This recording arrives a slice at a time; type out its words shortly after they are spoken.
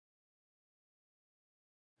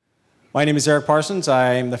My name is Eric Parsons.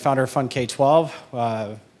 I'm the founder of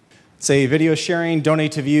FundK12. It's a video sharing,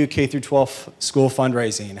 donate to view K-12 school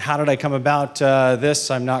fundraising. How did I come about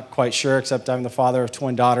this? I'm not quite sure, except I'm the father of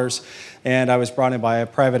twin daughters, and I was brought in by a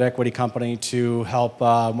private equity company to help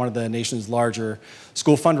one of the nation's larger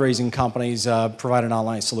school fundraising companies provide an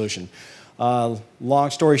online solution. Long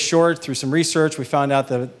story short, through some research, we found out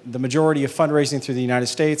that the majority of fundraising through the United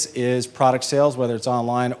States is product sales, whether it's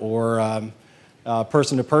online or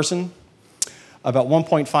person-to-person. About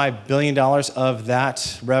 $1.5 billion of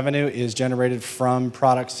that revenue is generated from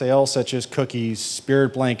product sales, such as cookies,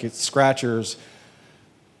 spirit blankets, scratchers,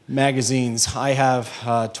 magazines. I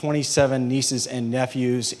have 27 nieces and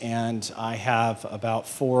nephews, and I have about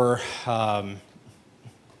 4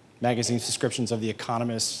 magazine subscriptions of The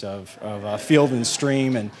Economist, of Field and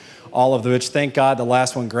Stream, and all of which, thank God, the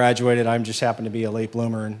last one graduated. I just happen to be a late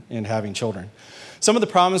bloomer in having children. Some of the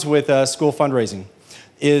problems with school fundraising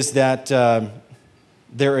is that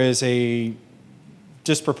there is a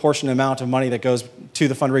disproportionate amount of money that goes to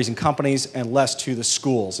the fundraising companies and less to the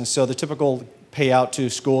schools. And so the typical payout to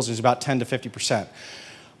schools is about 10 to 50%.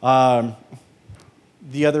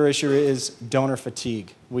 The other issue is donor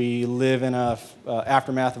fatigue. We live in an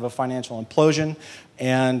aftermath of a financial implosion,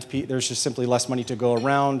 and there's just simply less money to go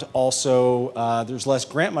around. Also, there's less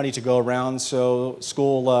grant money to go around, so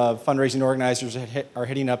school fundraising organizers are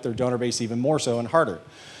hitting up their donor base even more so and harder.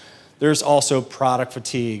 There's also product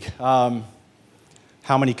fatigue. How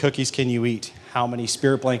many cookies can you eat? How many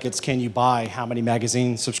spirit blankets can you buy? How many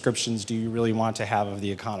magazine subscriptions do you really want to have of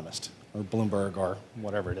The Economist or Bloomberg or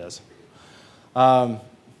whatever it is? The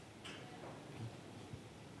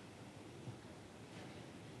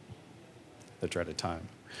dreaded time.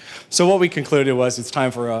 So what we concluded was it's time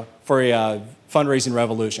for a fundraising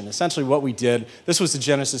revolution. Essentially what we did, this was the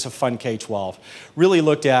genesis of FundK12, really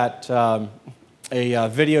looked at a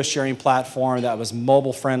video sharing platform that was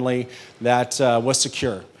mobile friendly, that was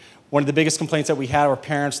secure. One of the biggest complaints that we had were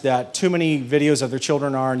parents that too many videos of their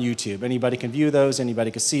children are on YouTube. Anybody can view those,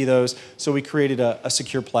 anybody can see those, so we created a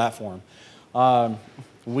secure platform.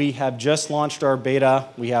 We have just launched our beta.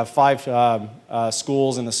 We have 5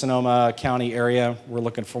 schools in the Sonoma County area. We're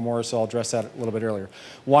looking for more, so I'll address that a little bit earlier.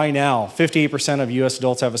 Why now? 58% of US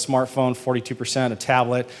adults have a smartphone, 42% a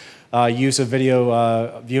tablet. Use of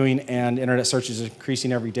video viewing and internet search is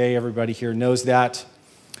increasing every day. Everybody here knows that.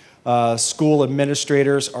 School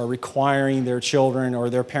administrators are requiring their children or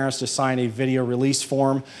their parents to sign a video release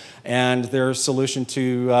form, and their solution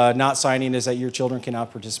to not signing is that your children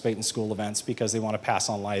cannot participate in school events because they want to pass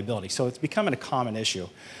on liability. So it's becoming a common issue.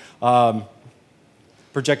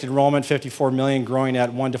 Projected enrollment, 54 million, growing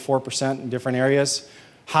at 1 to 4% in different areas.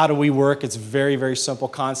 How do we work? It's a very, very simple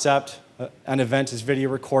concept. An event is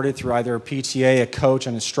video recorded through either a PTA, a coach,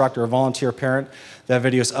 an instructor, a volunteer parent. That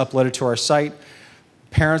video is uploaded to our site.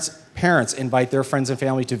 Parents invite their friends and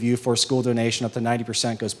family to view for a school donation. Up to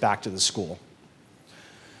 90% goes back to the school.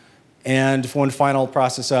 And one final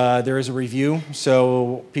process, there is a review.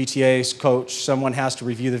 So PTAs, coach, someone has to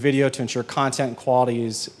review the video to ensure content and quality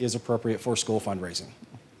is appropriate for school fundraising.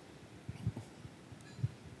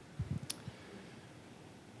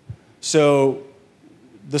 So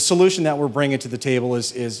the solution that we're bringing to the table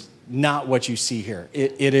is not what you see here.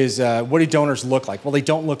 It is, what do donors look like? Well, they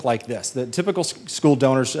don't look like this. The typical school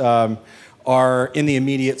donors are in the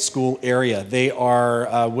immediate school area. They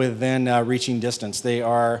are within reaching distance. They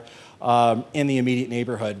are in the immediate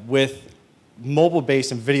neighborhood. With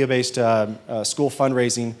mobile-based and video-based school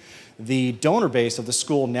fundraising, the donor base of the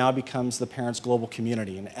school now becomes the parents' global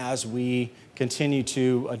community. And as we continue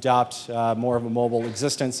to adopt more of a mobile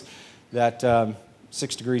existence, that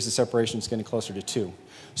 6 degrees of separation is getting closer to 2.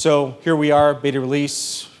 So here we are, beta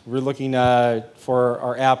release. We're looking for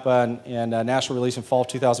our app and national release in fall of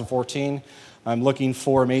 2014. I'm looking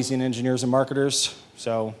for amazing engineers and marketers.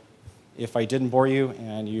 So if I didn't bore you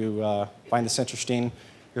and you find this interesting,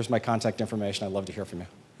 here's my contact information. I'd love to hear from you.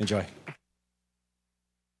 Enjoy.